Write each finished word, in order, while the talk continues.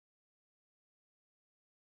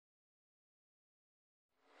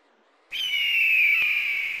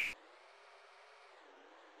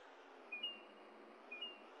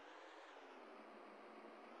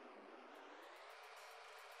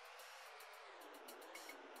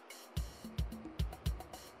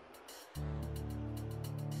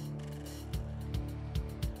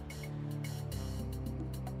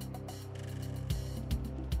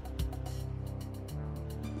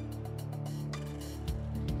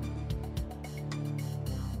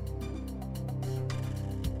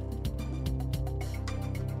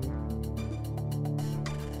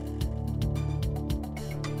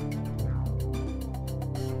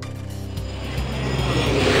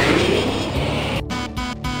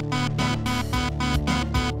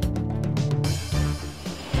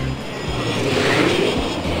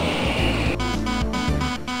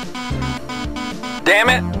Damn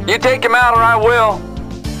it! You take him out or I will.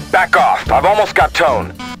 Back off. I've almost got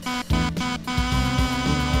tone.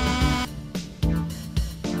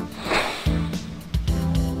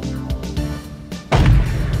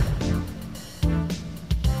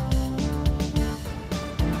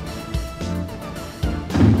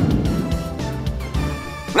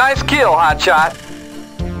 Nice kill, hotshot.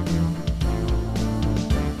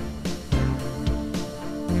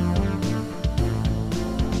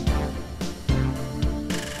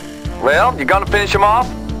 Well, you gonna finish him off?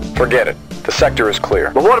 Forget it. The sector is clear.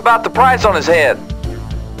 But what about the price on his head?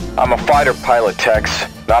 I'm a fighter pilot, Tex,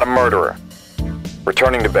 not a murderer.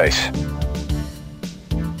 Returning to base.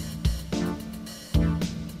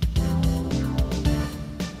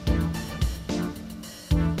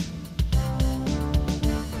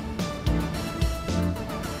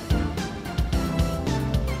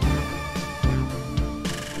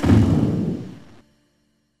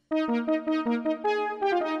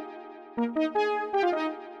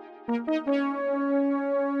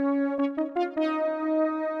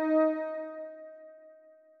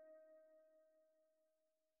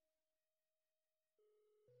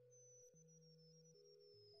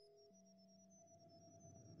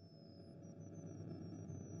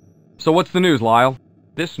 So what's the news, Lyle?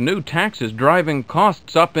 This new tax is driving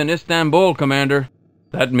costs up in Istanbul, Commander.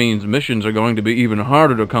 That means missions are going to be even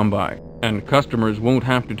harder to come by, and customers won't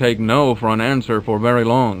have to take no for an answer for very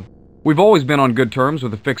long. We've always been on good terms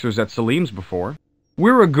with the fixers at Salim's before.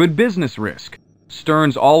 We're a good business risk.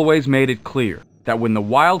 Stern's always made it clear that when the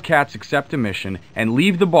Wildcats accept a mission and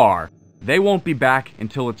leave the bar, they won't be back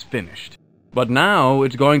until it's finished. But now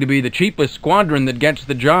it's going to be the cheapest squadron that gets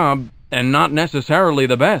the job, and not necessarily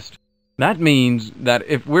the best. That means that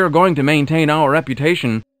if we're going to maintain our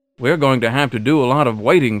reputation, we're going to have to do a lot of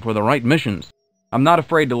waiting for the right missions. I'm not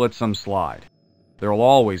afraid to let some slide. There'll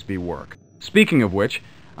always be work. Speaking of which,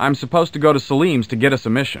 I'm supposed to go to Salim's to get us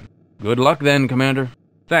a mission. Good luck then, Commander.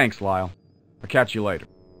 Thanks, Lyle. I'll catch you later.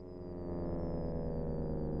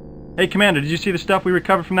 Hey, Commander, did you see the stuff we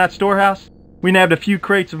recovered from that storehouse? We nabbed a few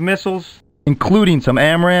crates of missiles, including some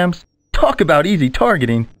AMRAAMs. Talk about easy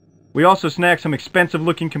targeting. We also snagged some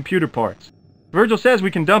expensive-looking computer parts. Virgil says we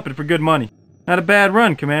can dump it for good money. Not a bad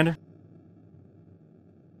run, Commander.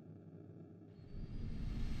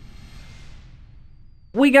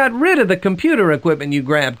 We got rid of the computer equipment you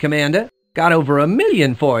grabbed, Commander. Got over $1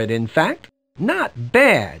 million for it, in fact. Not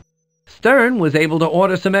bad. Stern was able to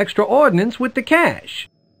order some extra ordnance with the cash.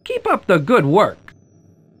 Keep up the good work.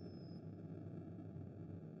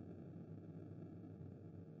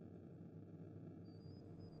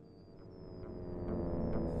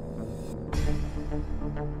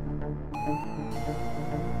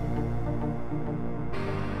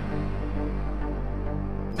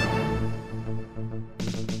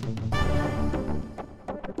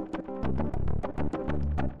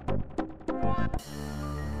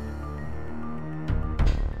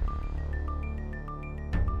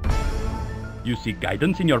 You seek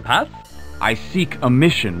guidance in your path? I seek a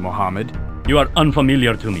mission, Mohammed. You are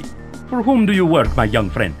unfamiliar to me. For whom do you work, my young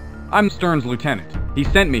friend? I'm Stern's lieutenant. He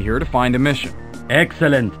sent me here to find a mission.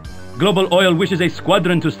 Excellent. Global Oil wishes a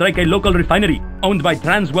squadron to strike a local refinery owned by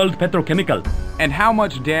Transworld Petrochemical. And how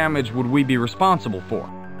much damage would we be responsible for?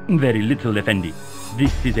 Very little, Effendi.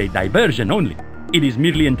 This is a diversion only. It is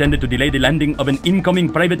merely intended to delay the landing of an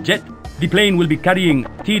incoming private jet. The plane will be carrying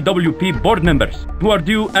TWP board members who are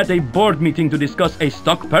due at a board meeting to discuss a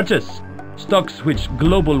stock purchase. Stocks which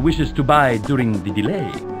Global wishes to buy during the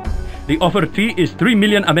delay. The offered fee is $3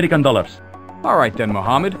 million American dollars. All right then,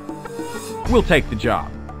 Mohammed. We'll take the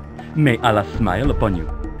job. May Allah smile upon you.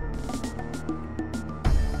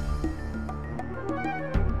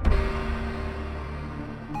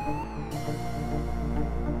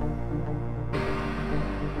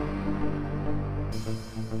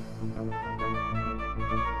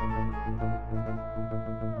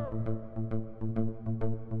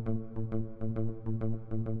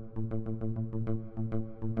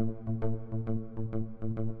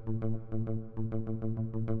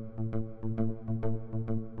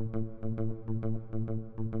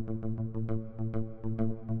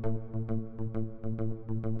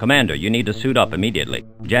 Commander, you need to suit up immediately.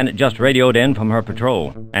 Janet just radioed in from her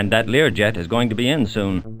patrol, and that Learjet is going to be in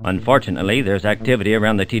soon. Unfortunately, there's activity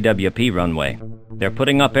around the TWP runway. They're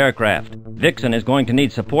putting up aircraft. Vixen is going to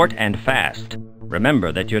need support and fast.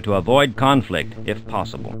 Remember that you're to avoid conflict, if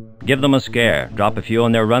possible. Give them a scare, drop a few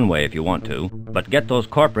on their runway if you want to, but get those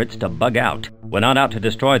corporates to bug out. We're not out to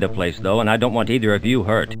destroy the place, though, and I don't want either of you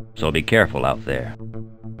hurt, so be careful out there.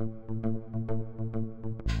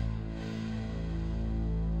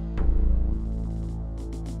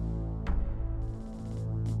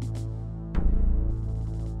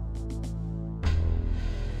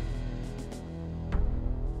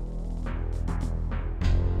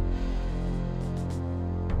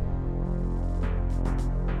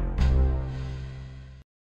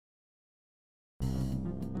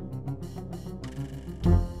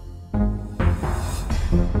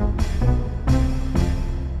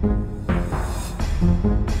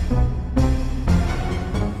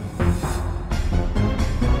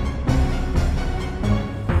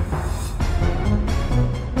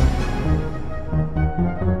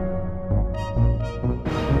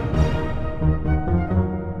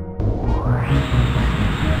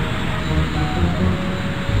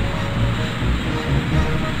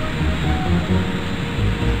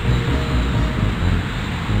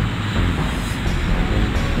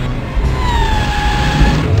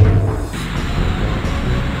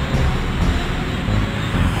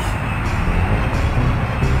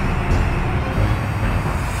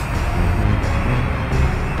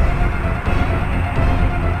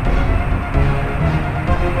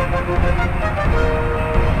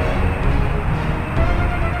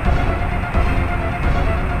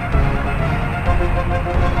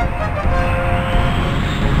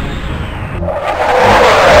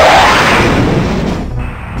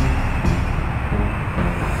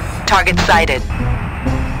 Target sighted.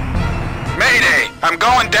 Mayday! I'm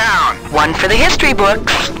going down! One for the history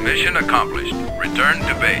books. Mission accomplished. Return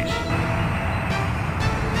to base.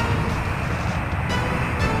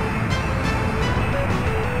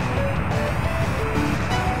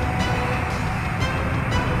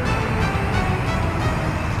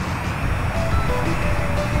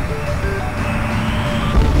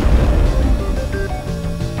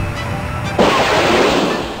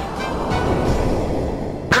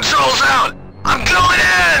 Controls out! I'm going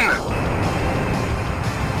in!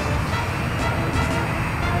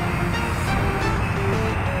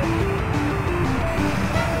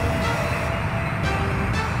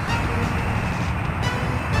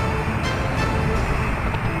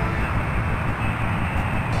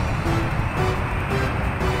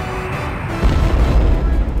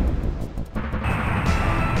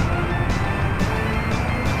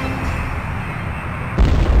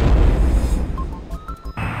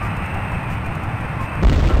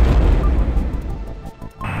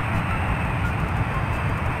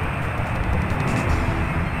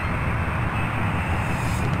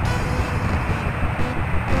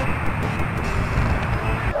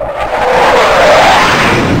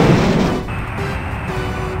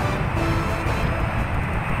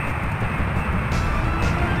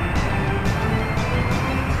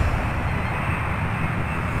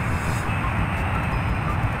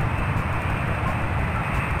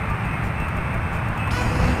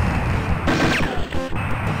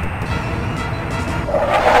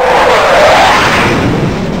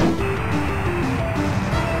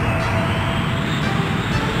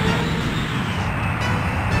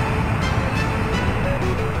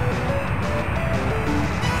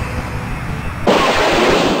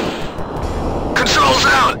 Controls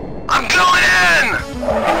out! I'm going in!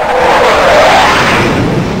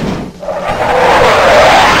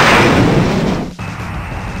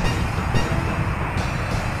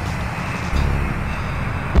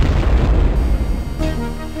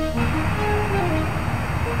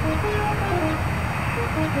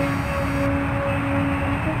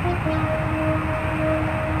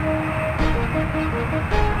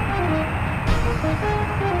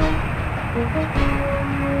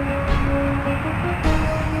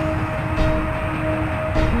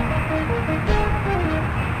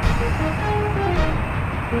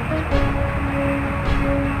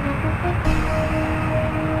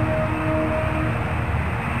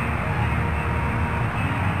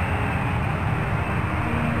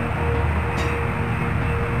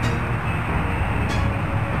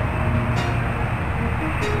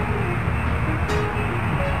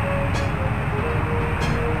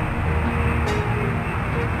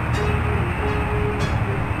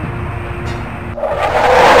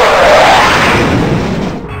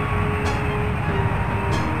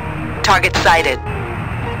 Target sighted.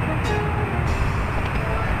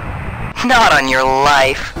 Not on your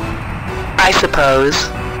life, I suppose.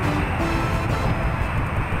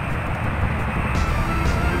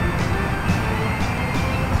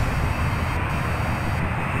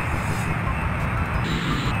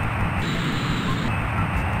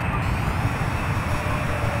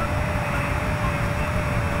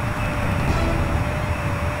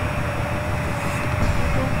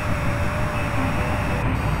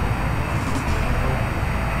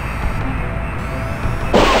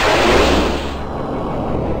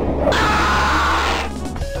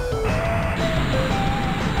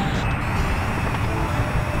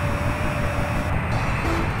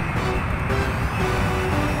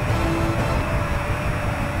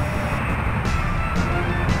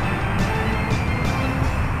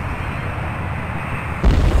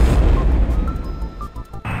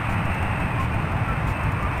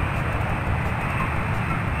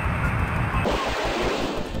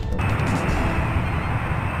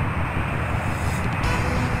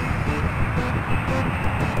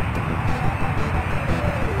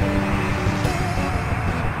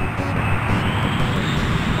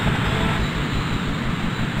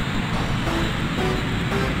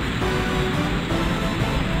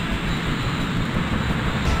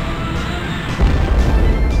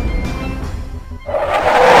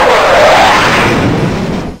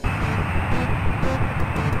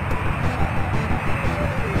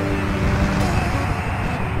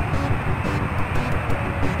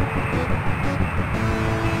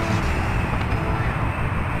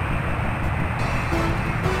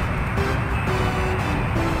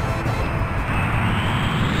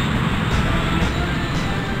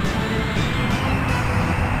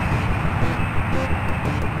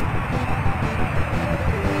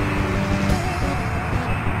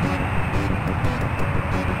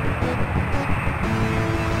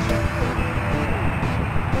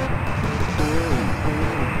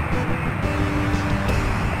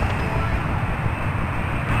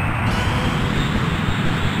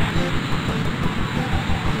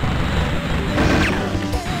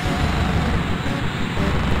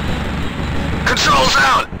 Controls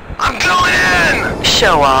out! I'm going in!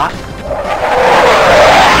 Show off.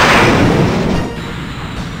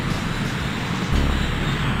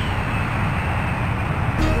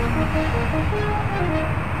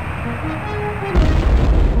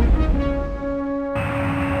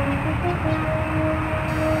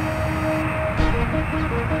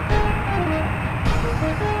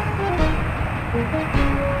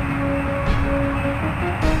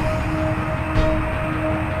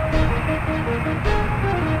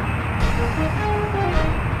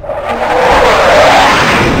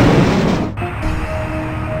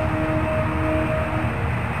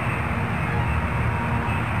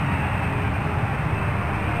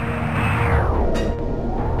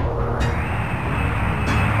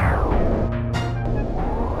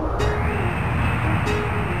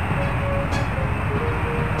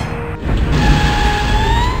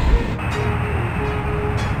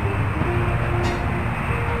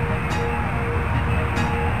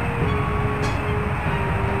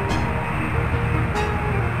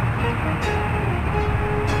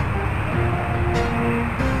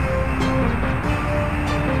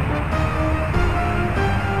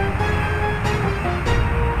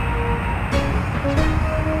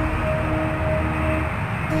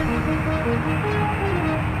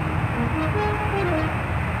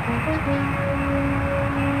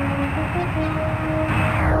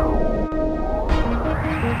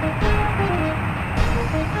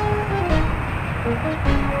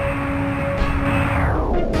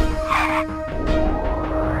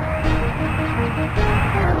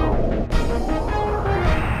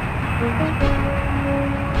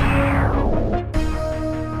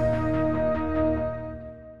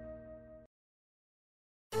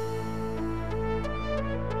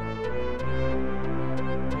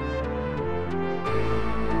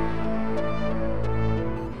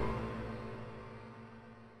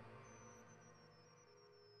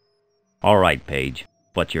 All right, Paige.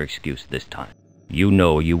 What's your excuse this time? You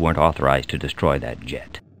know you weren't authorized to destroy that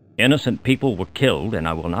jet. Innocent people were killed, and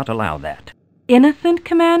I will not allow that. Innocent,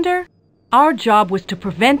 Commander? Our job was to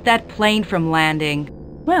prevent that plane from landing.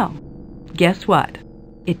 Well, guess what?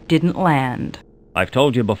 It didn't land. I've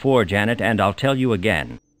told you before, Janet, and I'll tell you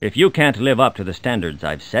again. If you can't live up to the standards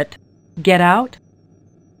I've set... Get out?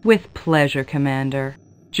 With pleasure, Commander.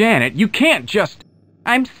 Janet, you can't just...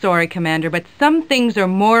 I'm sorry, Commander, but some things are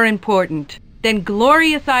more important than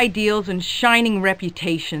glorious ideals and shining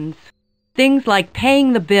reputations. Things like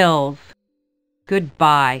paying the bills.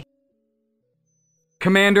 Goodbye.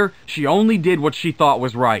 Commander, she only did what she thought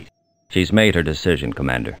was right. She's made her decision,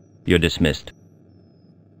 Commander. You're dismissed.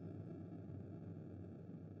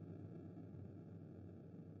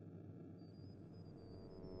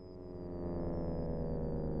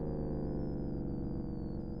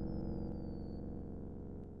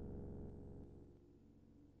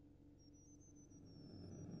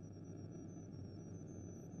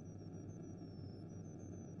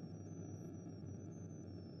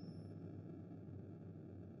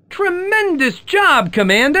 Tremendous job,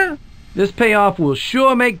 Commander! This payoff will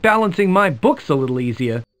sure make balancing my books a little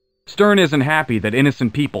easier. Stern isn't happy that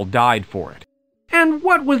innocent people died for it. And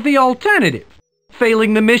what was the alternative?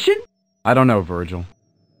 Failing the mission? I don't know, Virgil.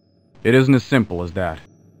 It isn't as simple as that.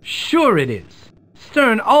 Sure it is.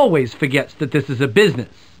 Stern always forgets that this is a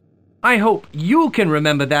business. I hope you can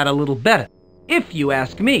remember that a little better. If you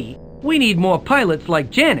ask me, we need more pilots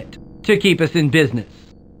like Janet to keep us in business.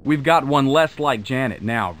 We've got one less like Janet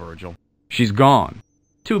now, Virgil. She's gone.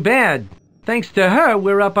 Too bad. Thanks to her,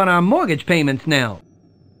 we're up on our mortgage payments now.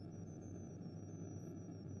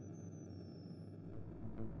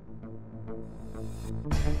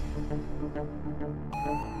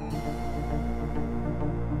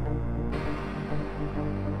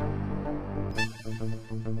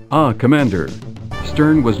 Ah, Commander.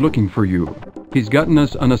 Stern was looking for you. He's gotten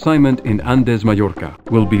us an assignment in Andes, Mallorca.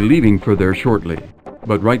 We'll be leaving for there shortly.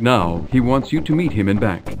 But right now, he wants you to meet him and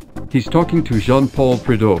back. He's talking to Jean-Paul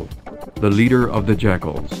Prideaux, the leader of the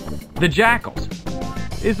Jackals. The Jackals?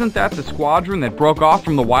 Isn't that the squadron that broke off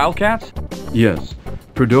from the Wildcats? Yes.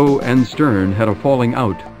 Prideaux and Stern had a falling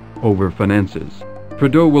out over finances.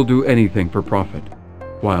 Prideaux will do anything for profit,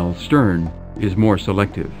 while Stern is more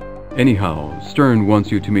selective. Anyhow, Stern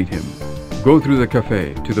wants you to meet him. Go through the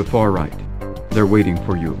cafe to the far right. They're waiting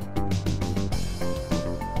for you.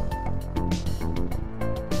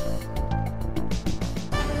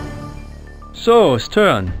 So,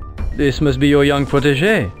 Stern, this must be your young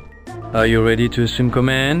protégé. Are you ready to assume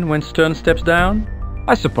command when Stern steps down?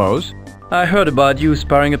 I suppose. I heard about you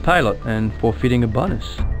sparring a pilot and forfeiting a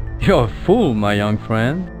bonus. You're a fool, my young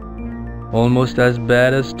friend. Almost as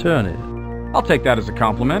bad as Stern is. I'll take that as a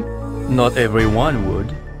compliment. Not everyone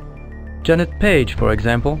would. Janet Page, for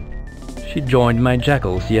example. She joined my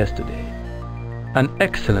jackals yesterday. An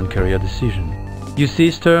excellent career decision. You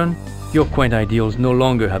see, Stern, your quaint ideals no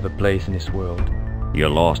longer have a place in this world. You're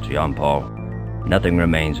lost, Jean-Paul. Nothing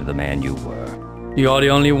remains of the man you were. You're the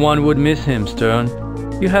only one who would miss him, Stern.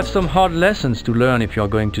 You have some hard lessons to learn if you're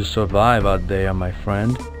going to survive out there, my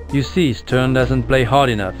friend. You see, Stern doesn't play hard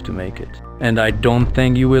enough to make it. And I don't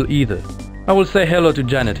think you will either. I will say hello to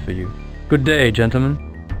Janet for you. Good day, gentlemen.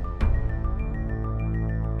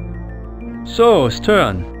 So,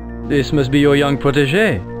 Stern, this must be your young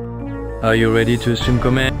protégé. Are you ready to assume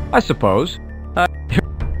command? I suppose.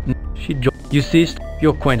 You see,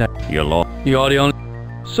 you're quaint. You're lost. You're the only.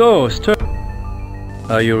 So, Stern.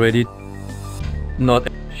 Are you ready? Not.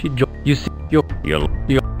 You see,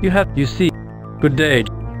 you have. You see. Good day.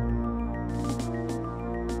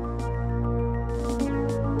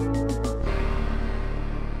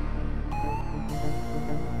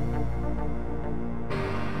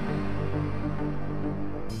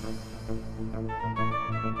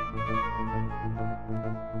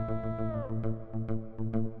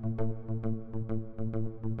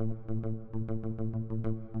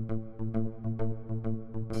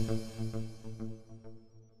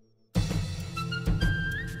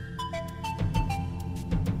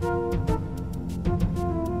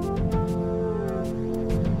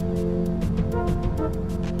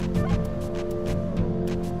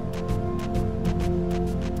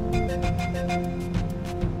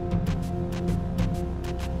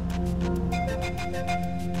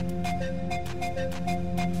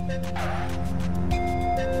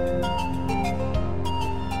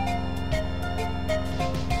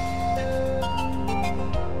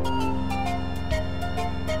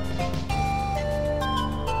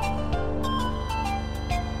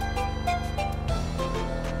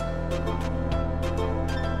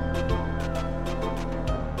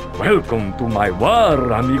 Welcome to my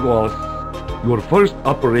war, amigos. Your first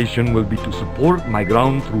operation will be to support my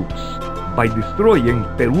ground troops by destroying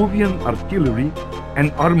Peruvian artillery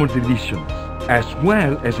and armored divisions, as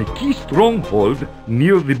well as a key stronghold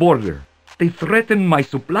near the border. They threaten my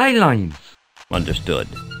supply lines. Understood.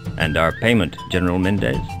 And our payment, General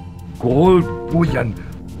Mendez? Gold bullion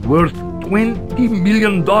worth $20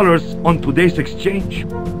 million on today's exchange,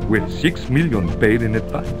 with $6 million paid in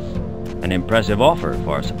advance. An impressive offer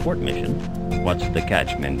for a support mission. What's the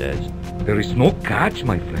catch, Mendez? There is no catch,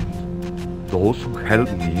 my friend. Those who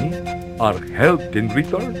help me are helped in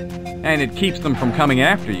return. And it keeps them from coming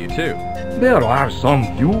after you, too. There are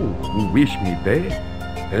some few who wish me dead.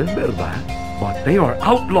 Es verdad. But they are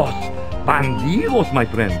outlaws, bandidos, my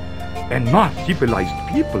friend, and not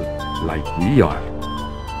civilized people like we are.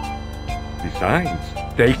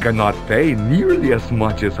 Besides, they cannot pay nearly as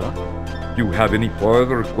much as us. You have any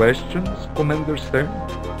further questions, Commander Stern?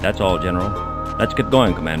 That's all, General. Let's get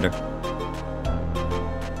going, Commander.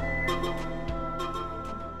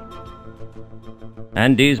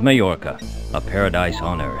 Andes, Mallorca, a paradise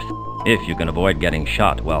on Earth. If you can avoid getting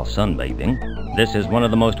shot while sunbathing, this is one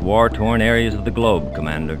of the most war-torn areas of the globe,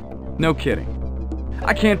 Commander. No kidding.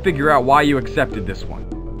 I can't figure out why you accepted this one.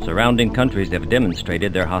 Surrounding countries have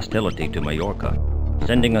demonstrated their hostility to Mallorca,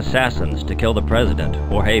 sending assassins to kill the president,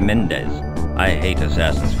 Jorge Mendez. I hate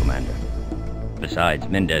assassins, Commander. Besides,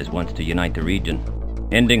 Mendez wants to unite the region,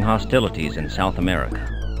 ending hostilities in South America.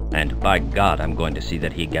 And by God, I'm going to see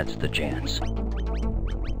that he gets the chance.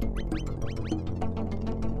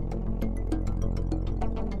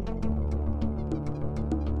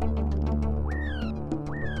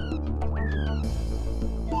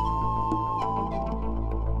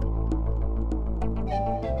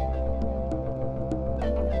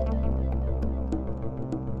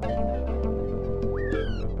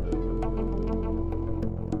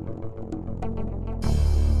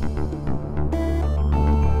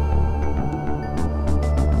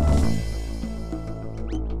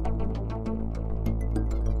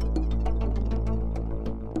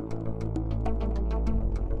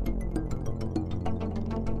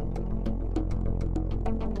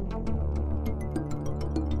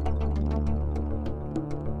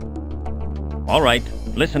 All right,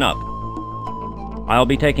 listen up. I'll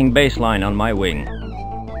be taking baseline on my wing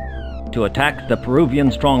to attack the Peruvian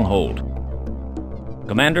stronghold.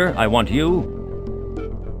 Commander, I want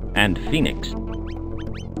you and Phoenix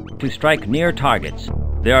to strike near targets.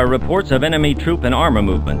 There are reports of enemy troop and armor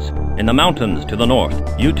movements in the mountains to the north.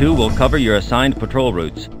 You two will cover your assigned patrol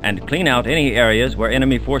routes and clean out any areas where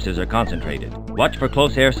enemy forces are concentrated. Watch for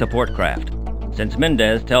close air support craft, since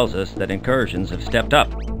Mendez tells us that incursions have stepped up.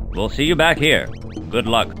 We'll see you back here. Good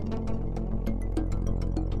luck.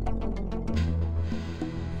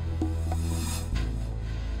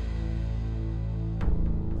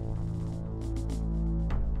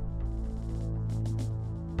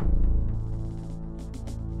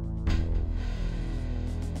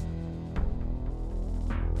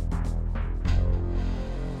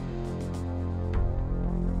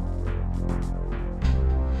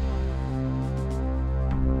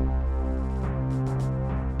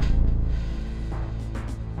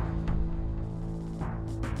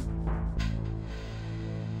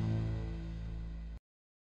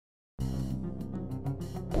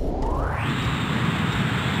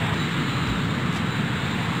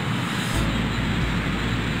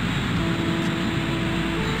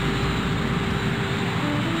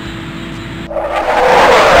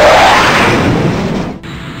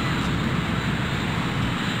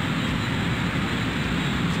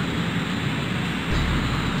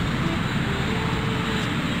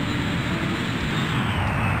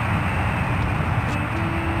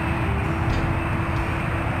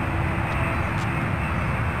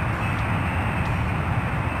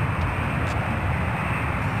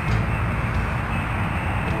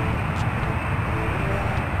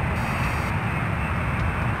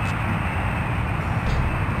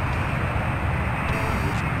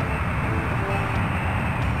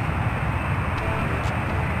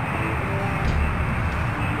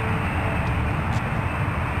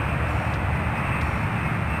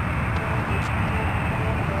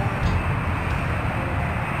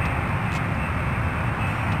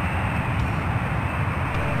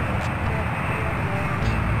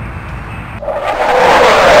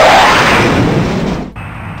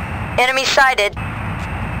 Enemy sighted.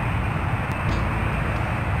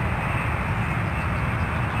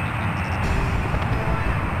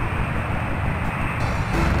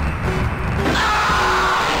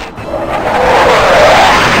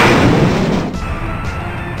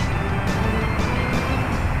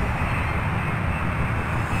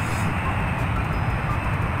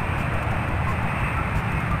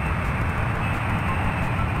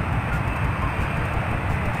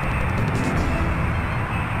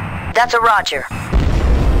 That's a Roger.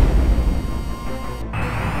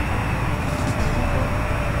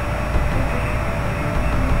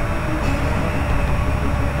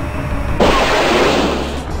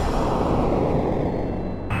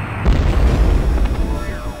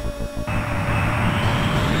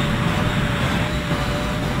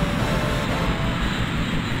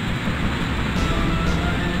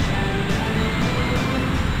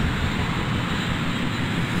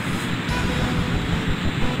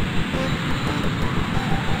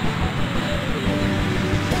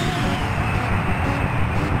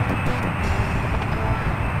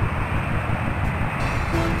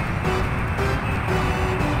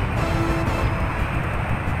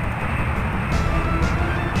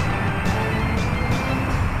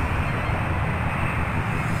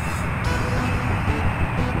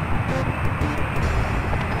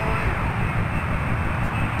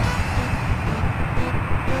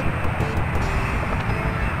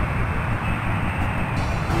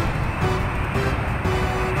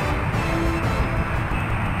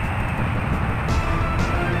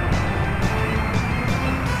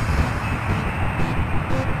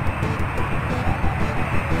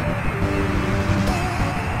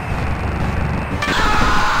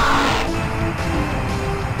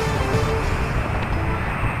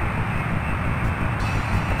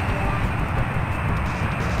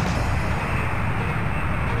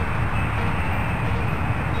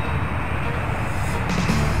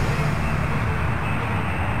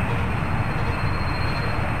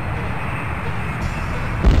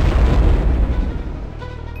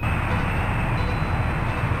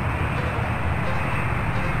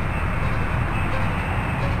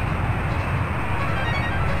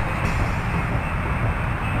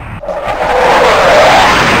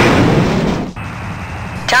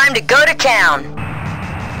 Time to go to town.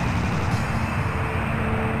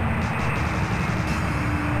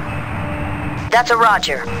 That's a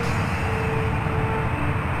Roger.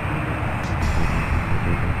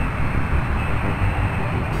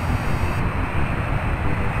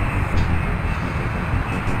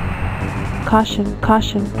 Caution,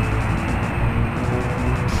 caution.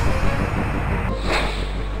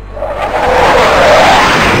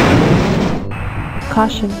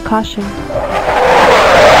 Caution, caution.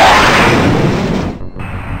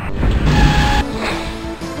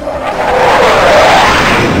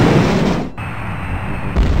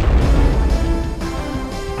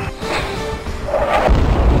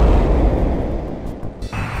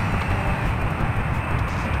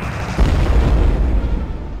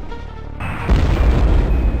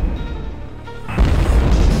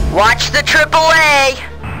 Watch the AAA!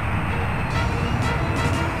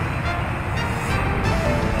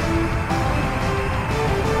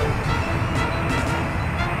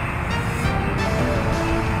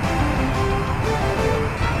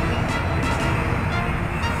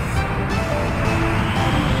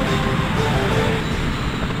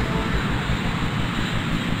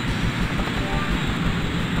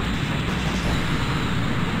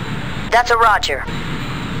 That's a Roger.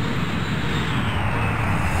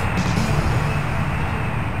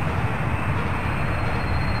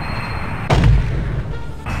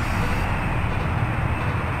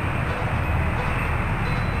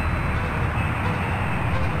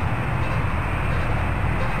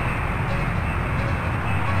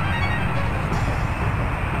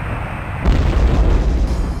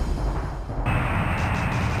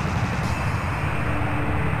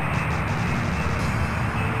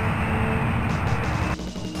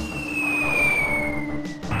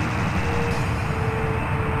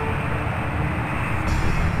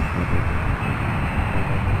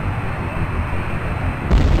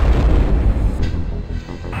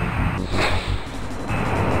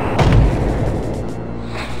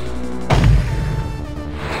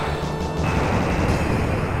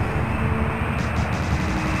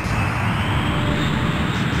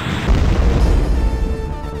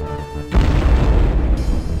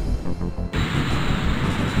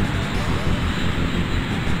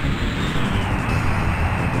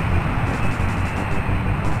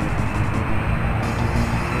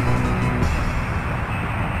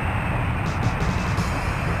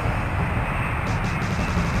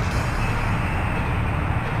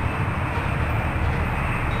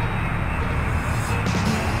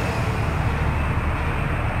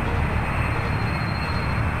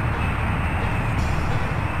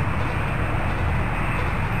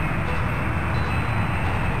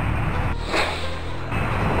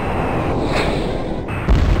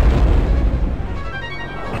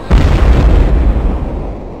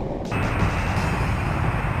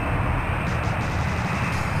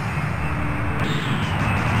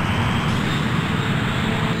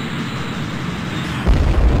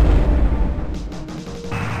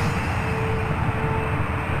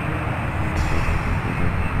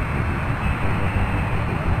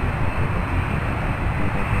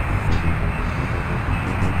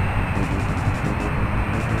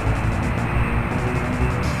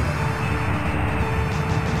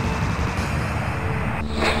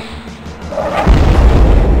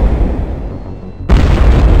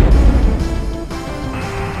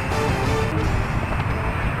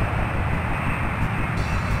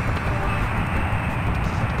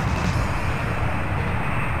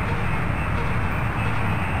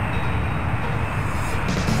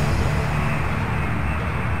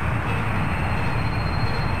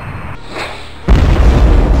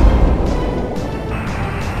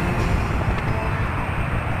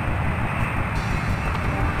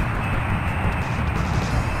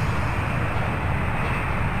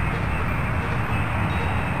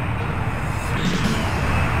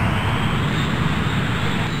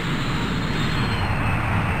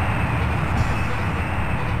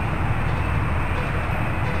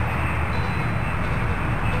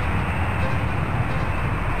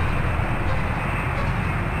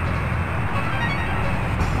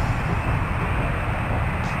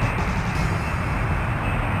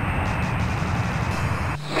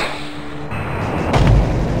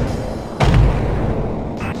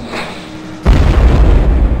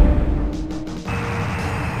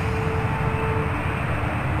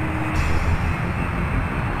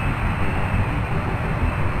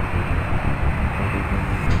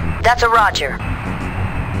 That's a roger.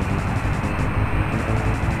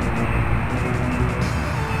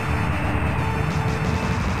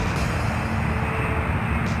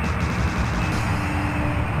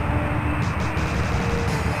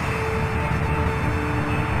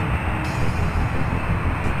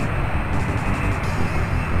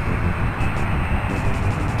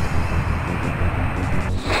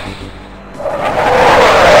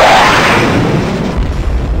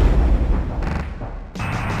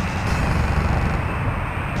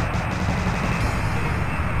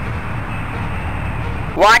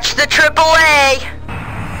 Watch the AAA!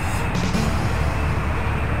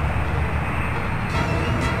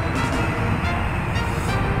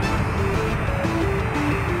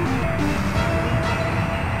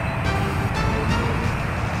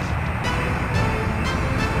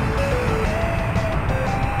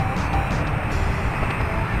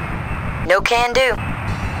 No can do.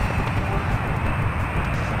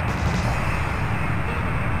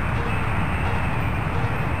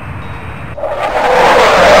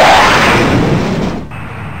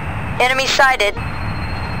 Enemy sighted.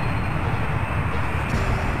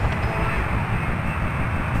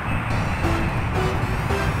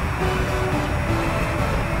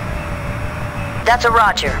 That's a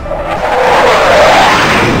roger.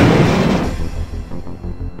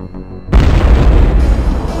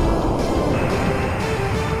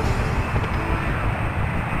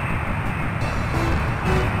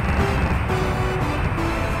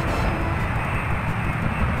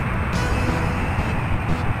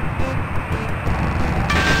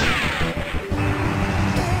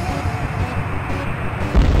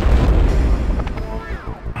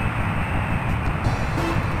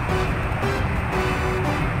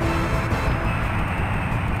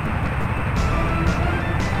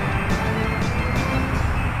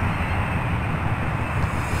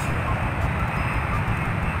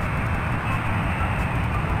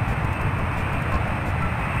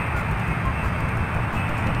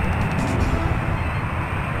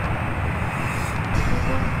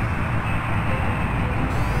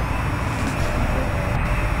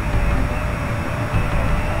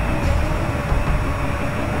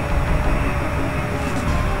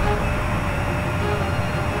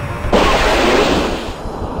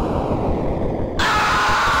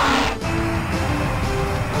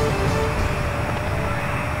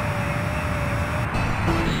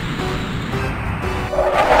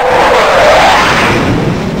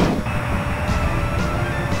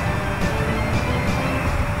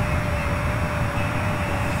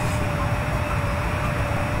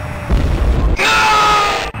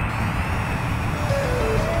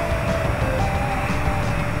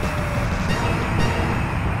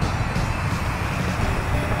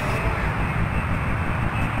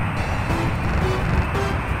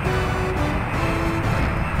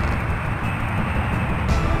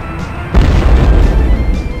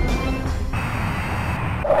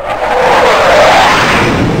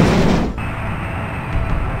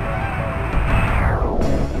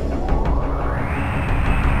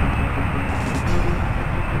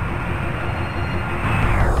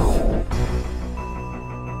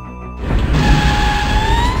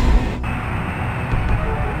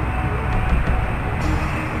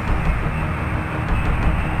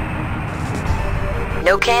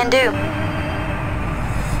 No can do.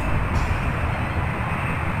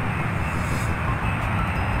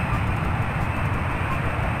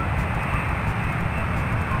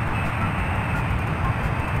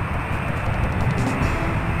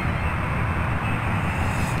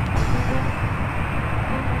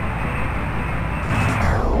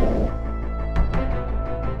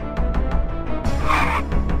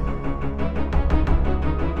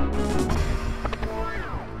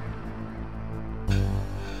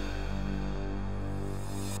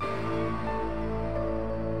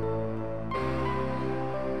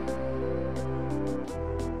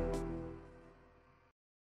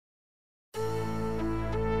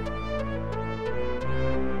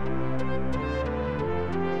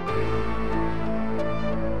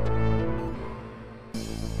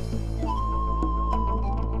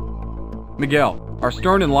 Miguel, are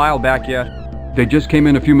Stern and Lyle back yet? They just came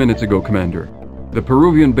in a few minutes ago, Commander. The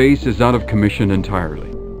Peruvian base is out of commission entirely.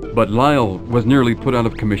 But Lyle was nearly put out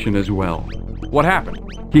of commission as well. What happened?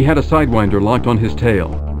 He had a sidewinder locked on his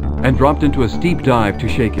tail and dropped into a steep dive to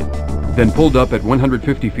shake it, then pulled up at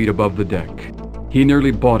 150 feet above the deck. He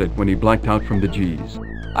nearly bought it when he blacked out from the G's.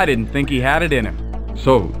 I didn't think he had it in him.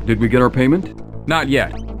 So, did we get our payment? Not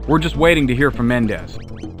yet. We're just waiting to hear from Mendez.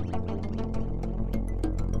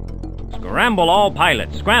 Scramble all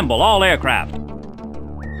pilots. Scramble all aircraft.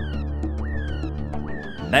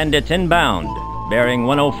 Bandits inbound. bearing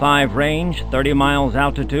 105 range, 30 miles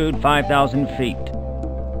altitude, 5,000 feet.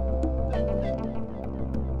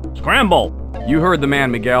 Scramble! You heard the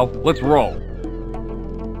man, Miguel. Let's roll.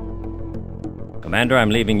 Commander, I'm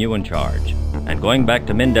leaving you in charge, and going back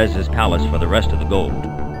to Mendez's palace for the rest of the gold.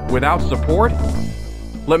 Without support?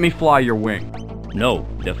 Let me fly your wing. No,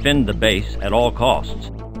 defend the base at all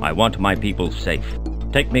costs. I want my people safe.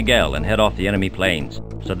 Take Miguel and head off the enemy planes,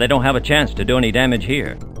 so they don't have a chance to do any damage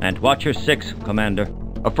here. And watch your six, Commander.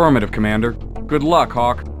 Affirmative, Commander. Good luck,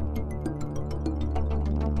 Hawk.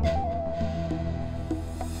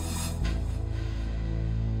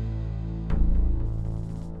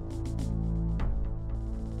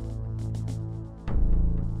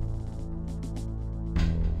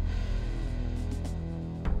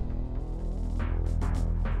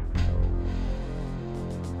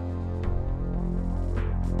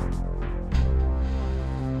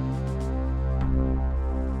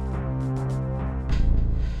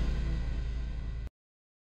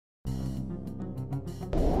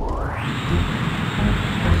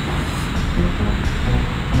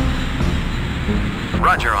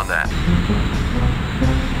 Roger on that.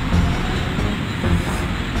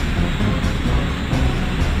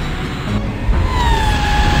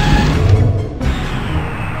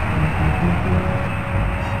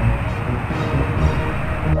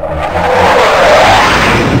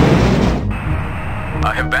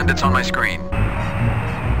 I have bandits on my screen.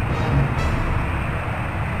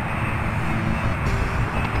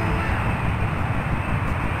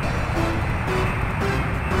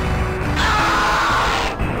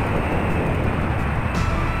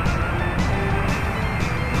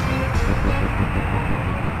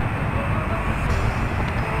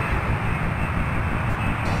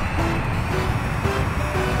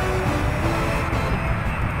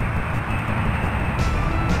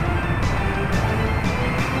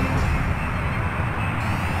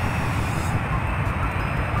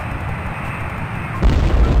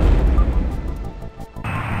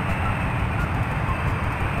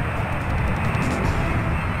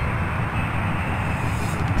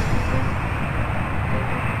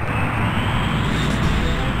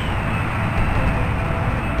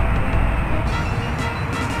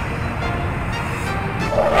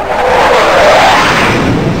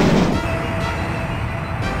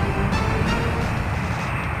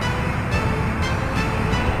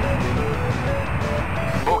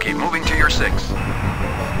 Moving to your 6.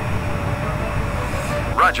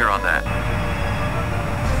 Roger on that.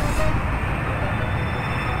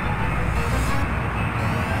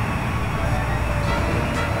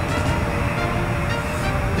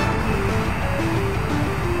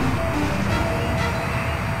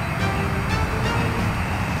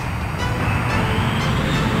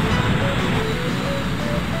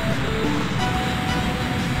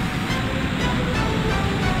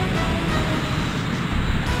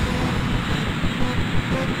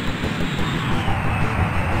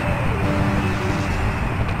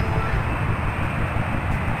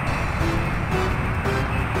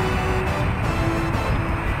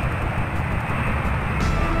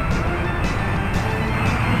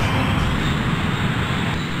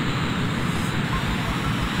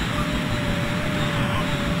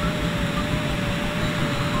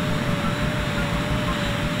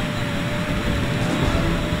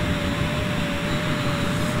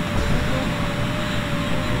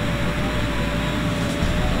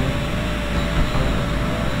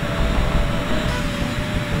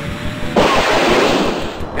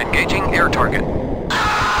 Engaging air target.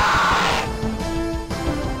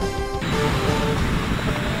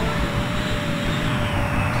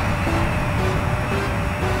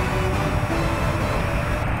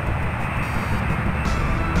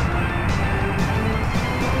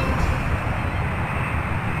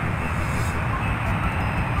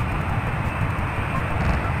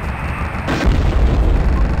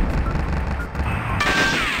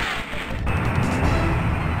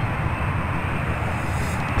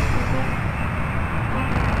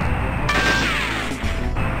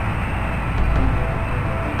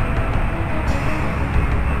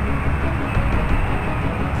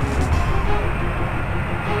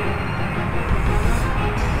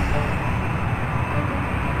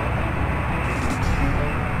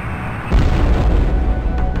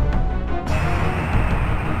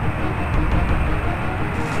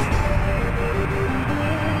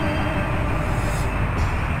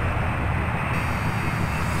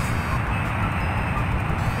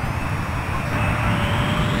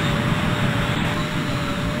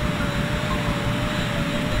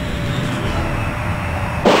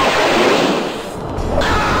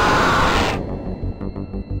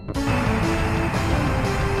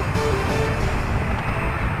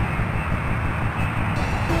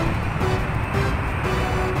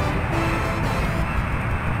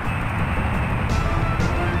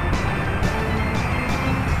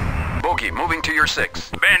 Bogey, moving to your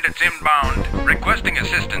 6. Bandits inbound. Requesting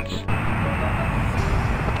assistance.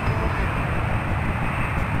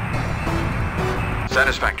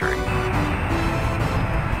 Satisfactory.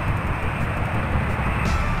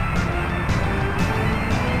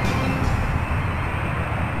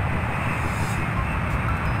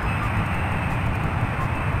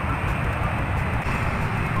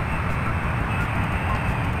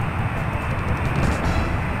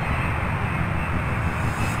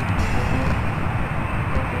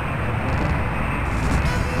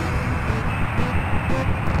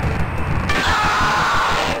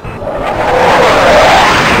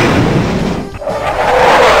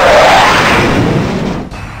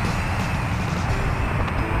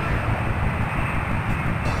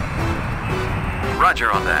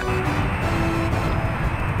 Roger on that.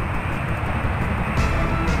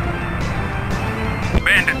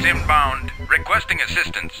 Bandits inbound. Requesting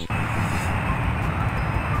assistance.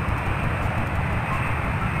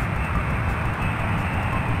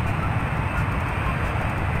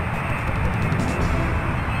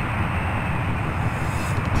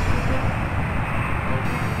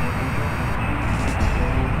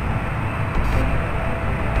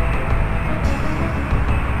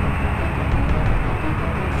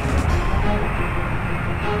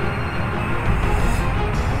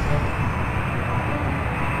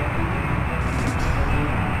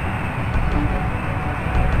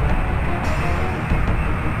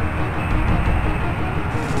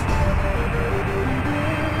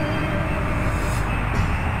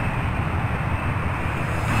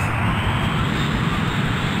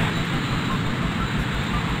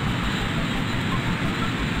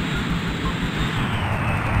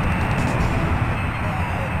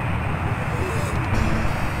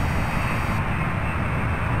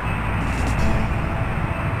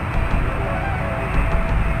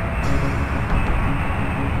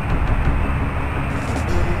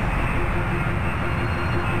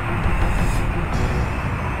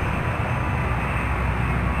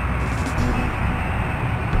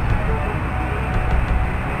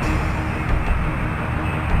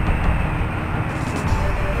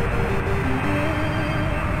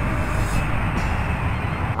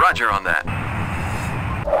 Roger on that.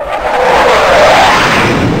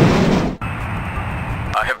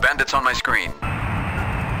 I have bandits on my screen.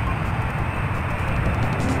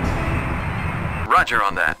 Roger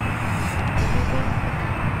on that.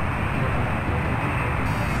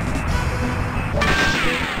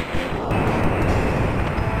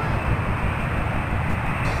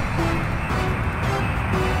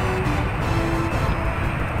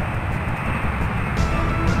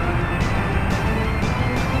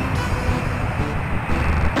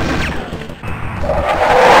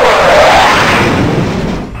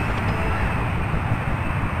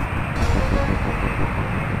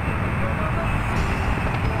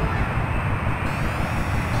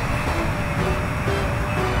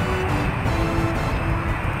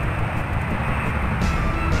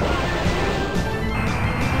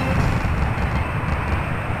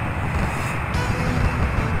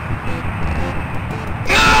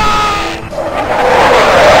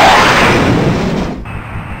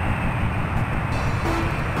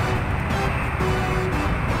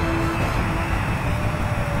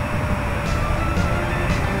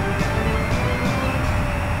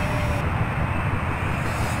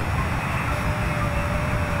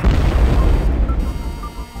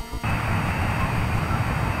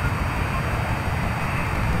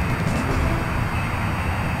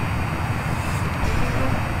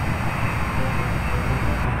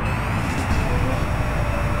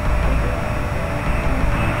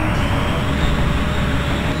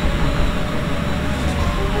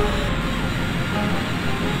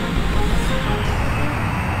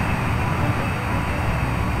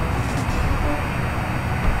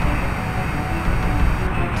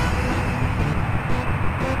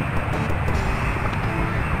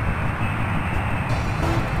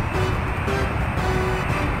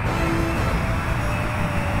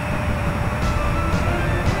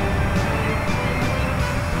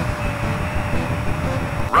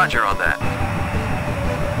 Roger on that.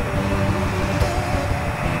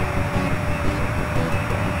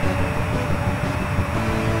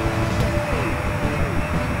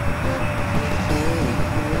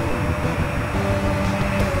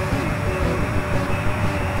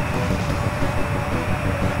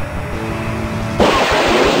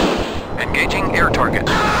 Engaging air target.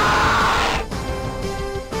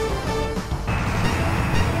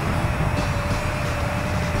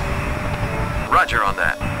 Roger on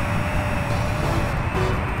that.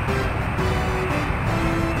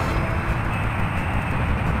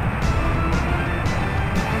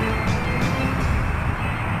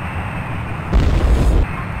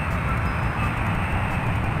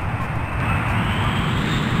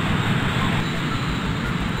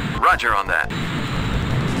 Roger on that.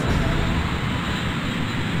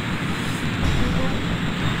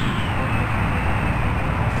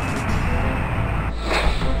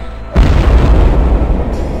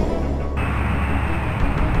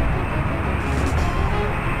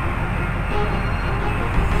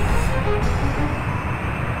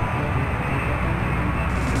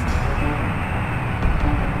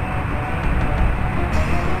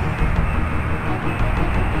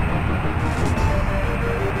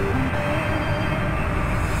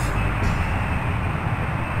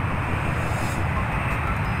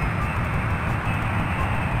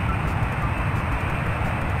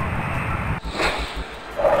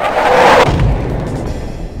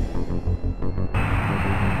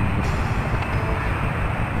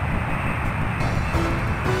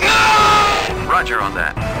 Roger on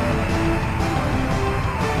that.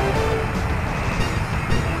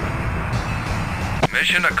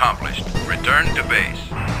 Mission accomplished. Return to base.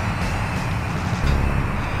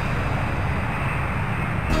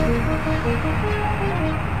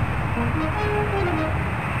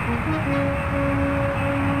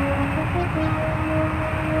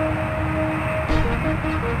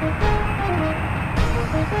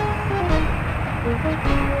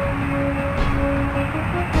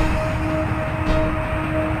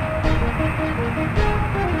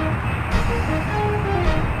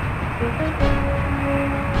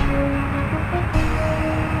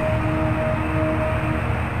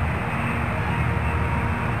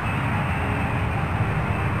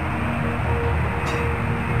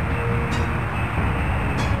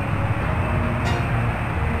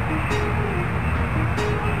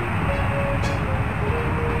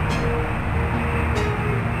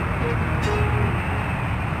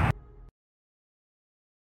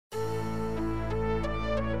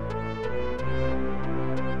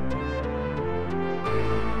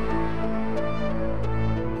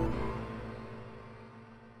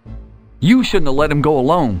 You shouldn't have let him go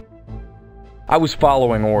alone. I was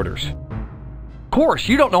following orders. Of course,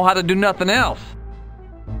 you don't know how to do nothing else.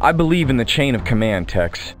 I believe in the chain of command,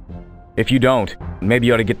 Tex. If you don't, maybe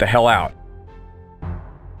you ought to get the hell out.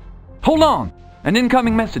 Hold on! An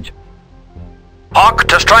incoming message. Hawk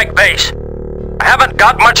to strike base. I haven't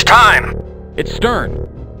got much time. It's Stern.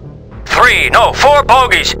 4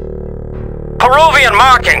 bogeys. Peruvian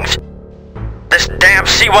markings. This damn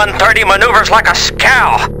C-130 maneuvers like a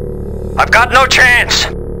scow. I've got no chance.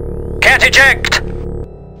 Can't eject.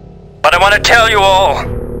 But I want to tell you all,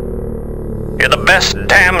 you're the best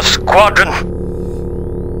damn squadron.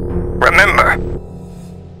 Remember.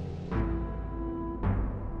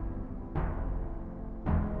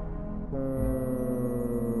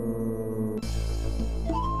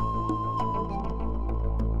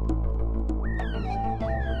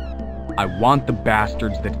 I want the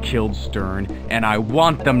bastards that killed Stern, and I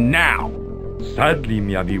want them now. Sadly,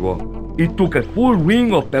 mi amigo, it took a full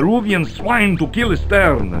ring of Peruvian swine to kill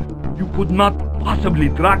Stern. You could not possibly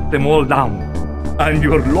track them all down. And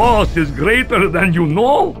your loss is greater than you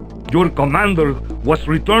know. Your commander was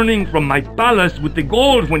returning from my palace with the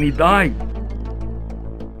gold when he died.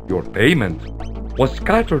 Your payment was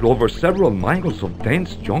scattered over several miles of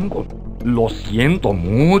dense jungle. Lo siento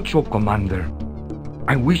mucho, Commander.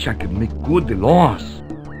 I wish I could make good the loss,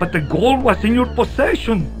 but the gold was in your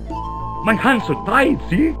possession. My hands are tied,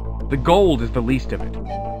 see? The gold is the least of it.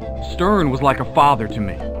 Stern was like a father to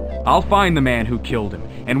me. I'll find the man who killed him,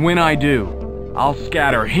 and when I do, I'll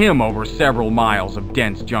scatter him over several miles of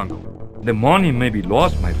dense jungle. The money may be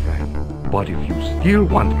lost, my friend, but if you still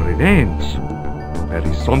want revenge, there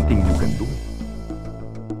is something you can do.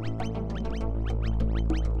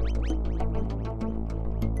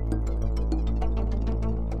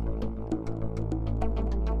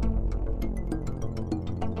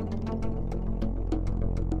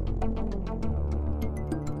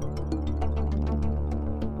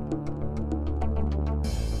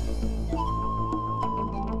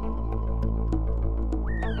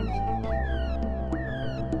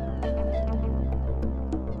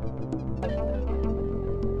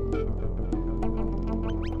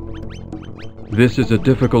 This is a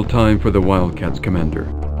difficult time for the Wildcats, Commander.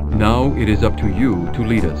 Now it is up to you to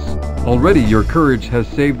lead us. Already your courage has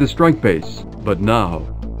saved the strike base, but now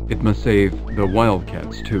it must save the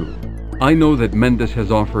Wildcats too. I know that Mendes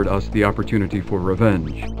has offered us the opportunity for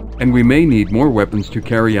revenge, and we may need more weapons to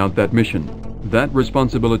carry out that mission. That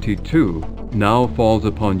responsibility too now falls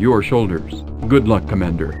upon your shoulders. Good luck,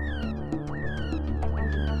 Commander.